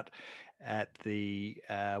roll out at the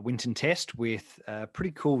Winton Test with a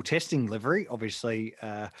pretty cool testing livery. Obviously,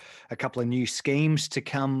 a couple of new schemes to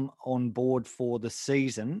come on board for the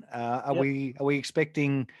season. Are we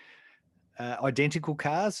expecting identical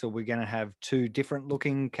cars, or are we going to have two different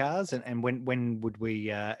looking cars? And when would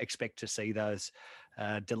we expect to see those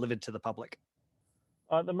delivered to the public?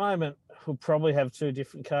 At the moment, we'll probably have two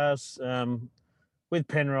different cars. With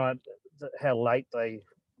Penrite, how late they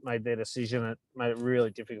made their decision, it made it really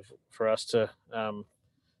difficult for us to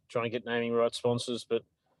try and get naming rights sponsors. But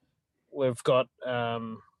we've got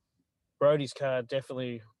Brody's car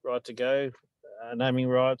definitely right to go, naming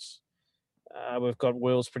rights. We've got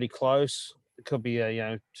wheels pretty close. It could be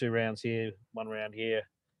two rounds here, one round here.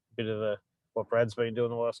 A bit of what Brad's been doing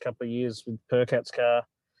the last couple of years with Percat's car.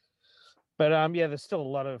 But there's still a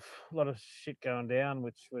lot of shit going down,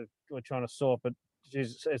 which we're trying to sort. But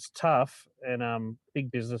it's tough, and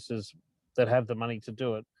big businesses that have the money to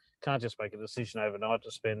do it can't just make a decision overnight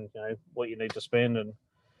to spend what you need to spend, and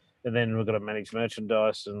then we've got to manage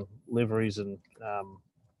merchandise and liveries and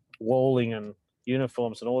walling and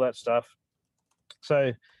uniforms and all that stuff.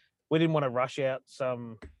 So we didn't want to rush out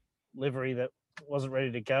some livery that wasn't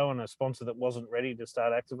ready to go and a sponsor that wasn't ready to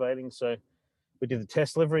start activating. So we did the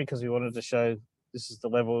test livery because we wanted to show this is the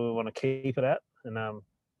level we want to keep it at, and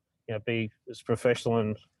be as professional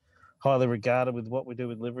and highly regarded with what we do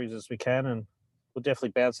with liveries as we can. And we'll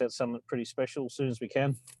definitely bounce out something pretty special as soon as we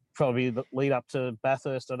can. Probably the lead up to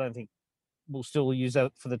Bathurst. I don't think we'll still use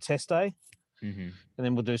that for the test day, and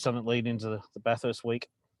then we'll do something lead into the Bathurst week.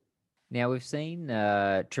 Now, we've seen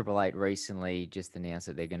Triple Eight recently just announced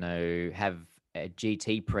that they're going to have a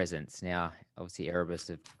GT presence. Now, obviously, Erebus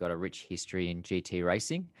have got a rich history in GT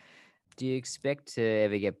racing. Do you expect to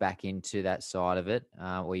ever get back into that side of it, or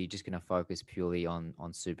are you just going to focus purely on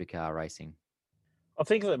supercar racing? I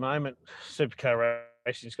think at the moment, supercar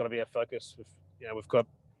racing has got to be our focus. We've got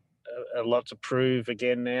a lot to prove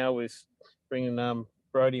again now with bringing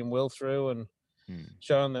Brody and Will through and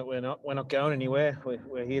showing that we're not going anywhere.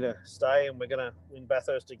 We're here to stay, and we're going to win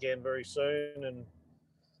Bathurst again very soon, and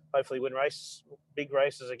hopefully win big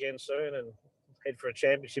races again soon, and head for a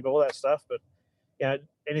championship, all that stuff. But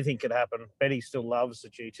anything could happen. Betty still loves the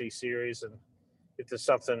GT series, and if there's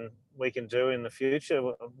something we can do in the future,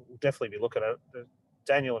 we'll definitely be looking at it.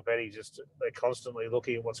 Daniel and Betty they're constantly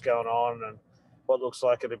looking at what's going on and what looks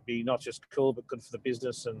like it'd be not just cool but good for the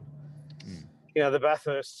business. And the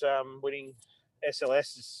Bathurst winning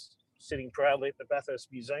SLS is sitting proudly at the Bathurst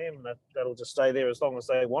Museum, and that'll just stay there as long as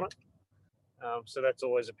they want it. So that's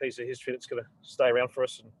always a piece of history that's going to stay around for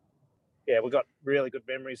us. And we've got really good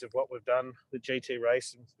memories of what we've done with GT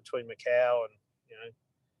racing between Macau and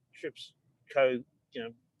trips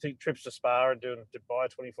to Spa and doing Dubai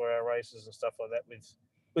 24-hour races and stuff like that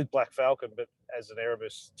with Black Falcon, but as an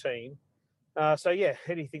Erebus team.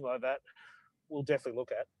 Anything like that we'll definitely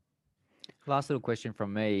look at. Last little question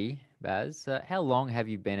from me, Baz. How long have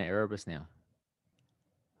you been at Erebus now?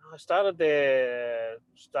 I started there,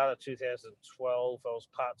 started 2012. I was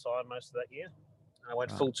part-time most of that year. I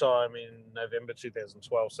went full-time in November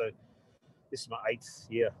 2012, so this is my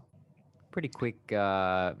 8th year. Pretty quick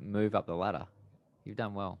move up the ladder. You've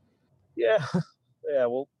done well. Yeah,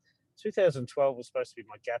 well, 2012 was supposed to be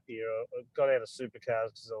my gap year. I got out of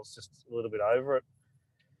supercars because I was just a little bit over it.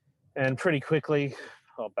 And pretty quickly,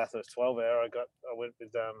 Bathurst 12-hour, I went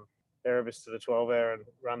with Erebus to the 12-hour and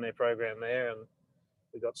run their program there, and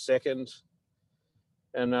we got second.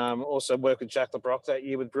 And also worked with Jack LeBrock that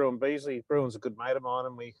year with Bruin Beasley. Bruin's a good mate of mine,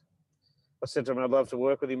 and I said to him I'd love to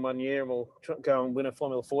work with him one year, and we'll go and win a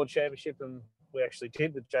Formula Ford championship, and we actually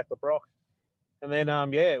did with Jack LeBrock. And then,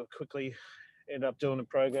 we quickly ended up doing a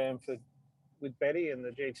program with Betty and the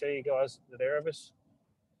GT guys at Erebus.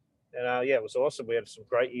 And, it was awesome. We had some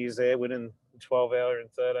great years there, winning the 12-hour in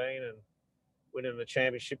 13 and winning the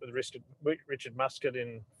championship with Richard Muscat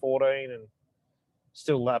in 14, and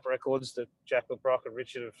still lap records that Jack LeBrock and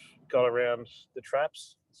Richard have got around the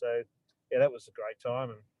traps. So, that was a great time,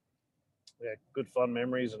 and good fun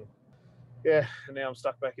memories. And and now I'm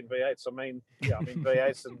stuck back in V8s. I'm in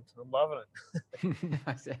V8s and I'm loving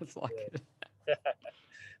it. Sounds like it.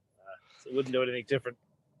 So wouldn't do anything different.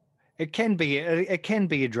 It can be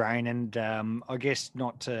a drain, and I guess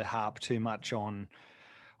not to harp too much on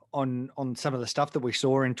on some of the stuff that we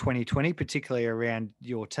saw in 2020, particularly around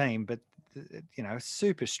your team, but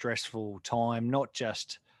super stressful time, not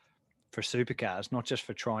just for supercars, not just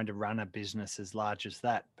for trying to run a business as large as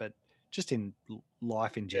that, but just in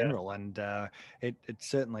life in general. And it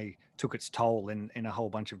certainly took its toll in a whole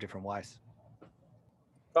bunch of different ways.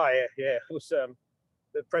 Oh yeah. It was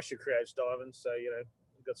the pressure creates diamonds. So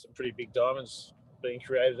we've got some pretty big diamonds being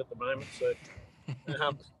created at the moment. So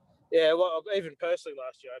well, even personally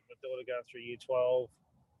last year, I had my daughter going through year 12.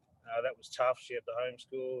 That was tough. She had the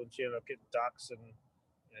homeschool, and she ended up getting ducks, and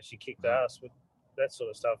she kicked ass. But that sort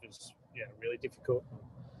of stuff is really difficult.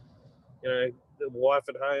 The wife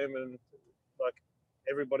at home, and like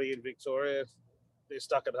everybody in Victoria, they're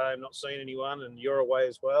stuck at home, not seeing anyone, and you're away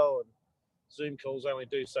as well. And Zoom calls only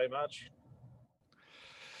do so much.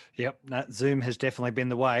 Yep, Zoom has definitely been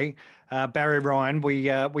the way. Barry Ryan,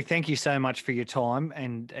 we thank you so much for your time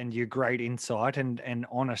and your great insight and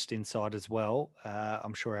honest insight as well.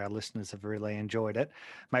 I'm sure our listeners have really enjoyed it.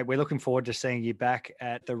 Mate, we're looking forward to seeing you back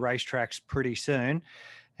at the racetracks pretty soon.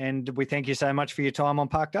 And we thank you so much for your time on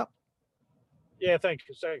Parked Up. Yeah, thanks,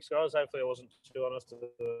 guys. Hopefully I wasn't too honest to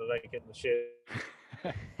get in the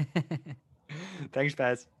shed. Thanks,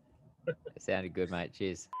 Baz. It sounded good, mate.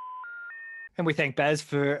 Cheers. And we thank Baz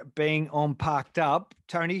for being on Parked Up.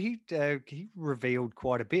 Tony, he revealed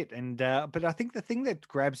quite a bit, but I think the thing that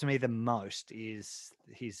grabs me the most is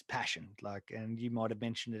his passion. And you might have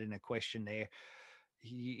mentioned it in a question there.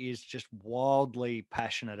 He is just wildly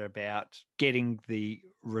passionate about getting the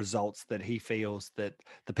results that he feels that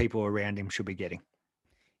the people around him should be getting.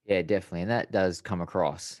 Yeah, definitely. And that does come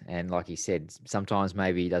across. And like he said, sometimes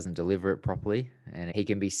maybe he doesn't deliver it properly and he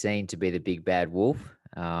can be seen to be the big bad wolf.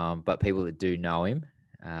 But people that do know him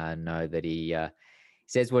know that he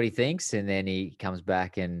says what he thinks and then he comes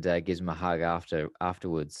back and gives him a hug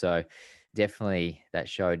afterwards. So definitely that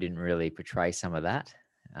show didn't really portray some of that.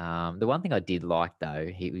 The one thing I did like, though,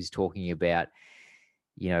 he was talking about,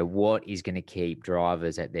 what is going to keep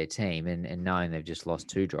drivers at their team and knowing they've just lost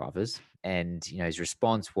 2 drivers. And, his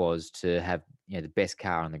response was to have, the best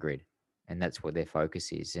car on the grid. And that's what their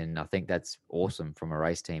focus is. And I think that's awesome from a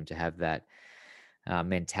race team to have that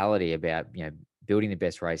mentality about, building the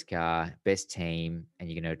best race car, best team, and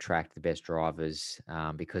you're going to attract the best drivers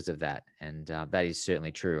because of that. And that is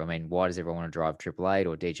certainly true. I mean, why does everyone want to drive Triple Eight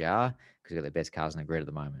or DJR? Because they've got the best cars on the grid at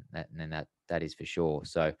the moment. That is for sure.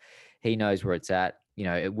 So he knows where it's at.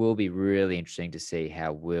 It will be really interesting to see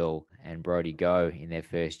how Will and Brody go in their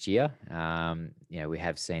first year. We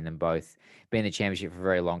have seen them both be in the championship for a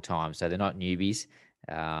very long time, so they're not newbies.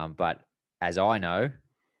 But as I know,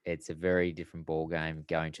 it's a very different ball game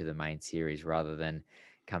going to the main series rather than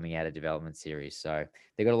coming out of development series. So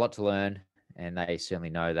they've got a lot to learn, and they certainly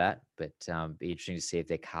know that. But be interesting to see if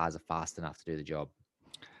their cars are fast enough to do the job.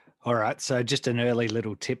 All right, so just an early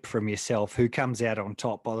little tip from yourself. Who comes out on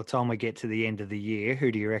top by the time we get to the end of the year?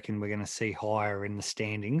 Who do you reckon we're going to see higher in the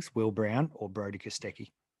standings, Will Brown or Brody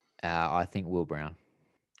Kostecki? I think Will Brown.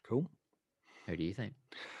 Cool. Who do you think?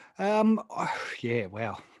 Yeah,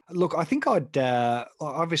 wow. Look, I think I'd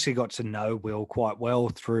obviously got to know Will quite well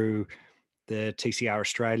through the TCR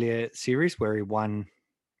Australia series where he won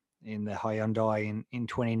in the Hyundai in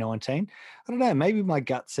 2019. I don't know, maybe my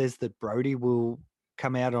gut says that Brody will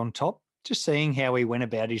come out on top. Just seeing how he went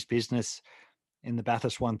about his business in the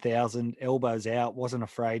Bathurst 1000, elbows out, wasn't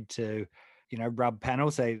afraid to, rub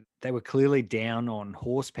panels. They were clearly down on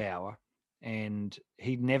horsepower, and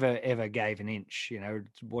he never ever gave an inch.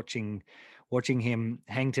 Watching him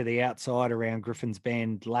hang to the outside around Griffin's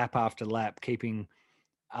Bend lap after lap, keeping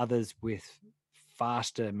others with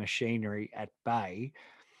faster machinery at bay,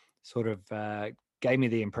 sort of gave me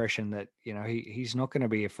the impression that he's not going to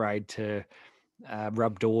be afraid to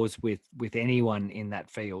rub doors with anyone in that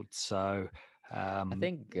field. So I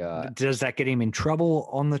think does that get him in trouble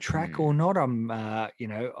on the track or not? I'm I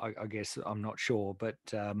guess I'm not sure, but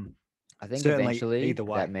I think certainly eventually either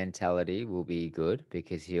way, that mentality will be good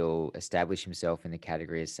because he'll establish himself in the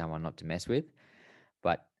category as someone not to mess with.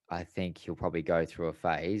 But I think he'll probably go through a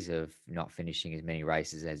phase of not finishing as many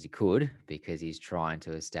races as he could because he's trying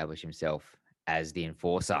to establish himself as the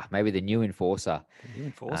enforcer, maybe the new enforcer,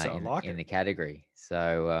 in the category.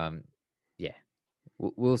 So,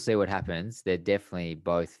 we'll see what happens. They're definitely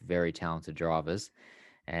both very talented drivers,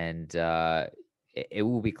 and it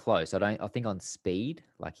will be close. I think on speed,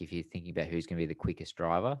 like if you're thinking about who's going to be the quickest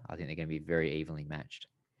driver, I think they're going to be very evenly matched.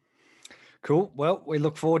 Cool. Well, we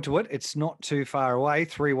look forward to it. It's not too far away.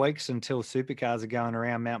 3 weeks until supercars are going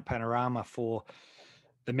around Mount Panorama for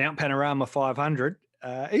the Mount Panorama 500.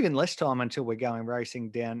 Even less time until we're going racing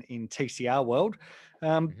down in TCR World.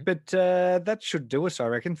 But that should do us, I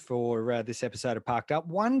reckon, for this episode of Parked Up.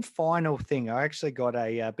 One final thing. I actually got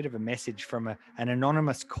a bit of a message from an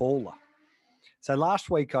anonymous caller. So last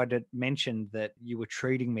week I did mention that you were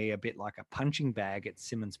treating me a bit like a punching bag at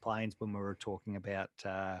Simmons Plains when we were talking about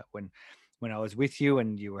when I was with you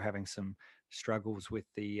and you were having some struggles with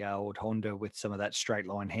the old Honda with some of that straight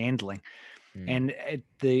line handling. And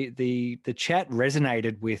the chat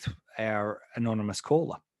resonated with our anonymous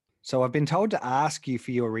caller. So I've been told to ask you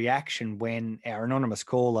for your reaction when our anonymous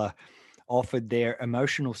caller offered their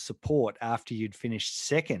emotional support after you'd finished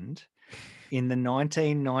second in the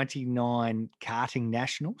 1999 karting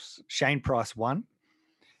nationals. Shane Price won.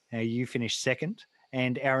 You finished second.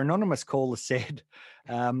 And our anonymous caller said,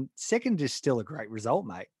 second is still a great result,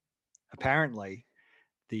 mate. Apparently,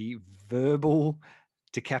 the verbal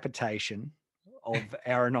decapitation of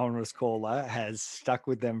our anonymous caller has stuck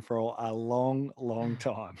with them for a long, long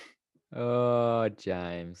time. Oh,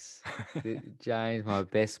 James. James, my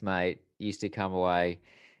best mate, used to come away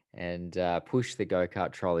and push the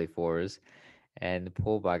go-kart trolley for us. And the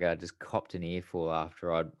poor bugger just copped an earful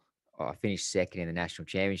after I finished second in the national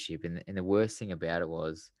championship. And the worst thing about it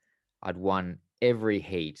was I'd won every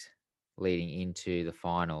heat leading into the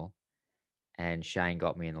final. And Shane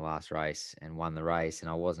got me in the last race and won the race. And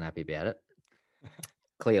I wasn't happy about it,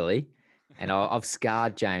 clearly. And I've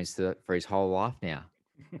scarred James for his whole life now.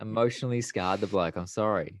 Emotionally scarred the bloke. I'm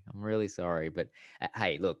sorry. I'm really sorry. But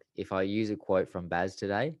hey, look, if I use a quote from Baz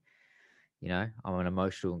today, you know, I'm an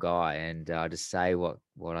emotional guy, and I just say what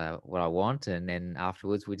I want, and then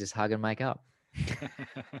afterwards we just hug and make up.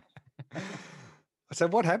 So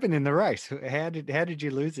what happened in the race? How did you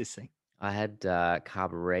lose this thing? I had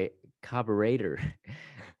carburetor.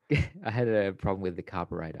 I had a problem with the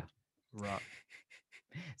carburetor. Right.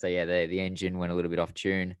 So yeah, the engine went a little bit off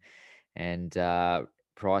tune, and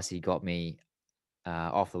Pricey got me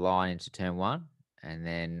off the line into turn one, and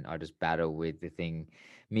then I just battled with the thing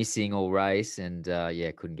missing all race, and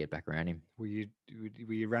couldn't get back around him. Were you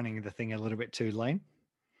running the thing a little bit too lean?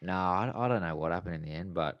 No, I don't know what happened in the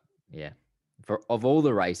end, but yeah, of all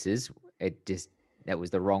the races, that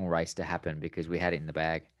was the wrong race to happen because we had it in the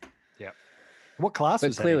bag. Yeah. What class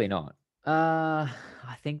was that? Clearly not. I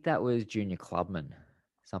think that was junior clubman,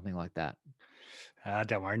 something like that.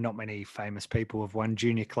 Don't worry, not many famous people have won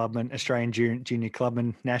Australian junior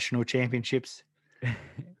clubman national championships.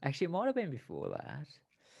 Actually, it might have been before that.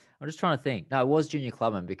 I'm just trying to think. No, it was junior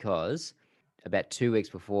clubman because about 2 weeks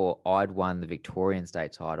before, I'd won the Victorian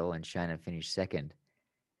state title and Shane had finished second.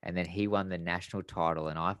 And then he won the national title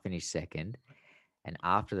and I finished second. And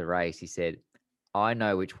after the race, he said, I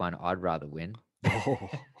know which one I'd rather win. Oh,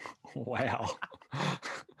 wow.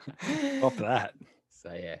 Off that.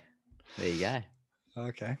 So, yeah, there you go.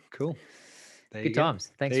 Okay, cool. Good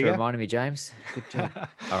times. Thanks for reminding me, James. Good job.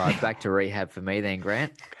 All right, back to rehab for me then,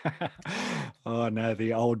 Grant. Oh, no,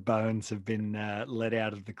 the old bones have been let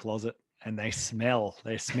out of the closet and they smell.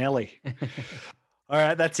 They're smelly. All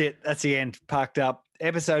right, that's it. That's the end. Parked Up.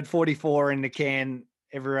 Episode 44 in the can.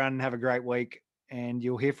 Everyone have a great week and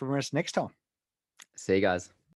you'll hear from us next time. See you guys.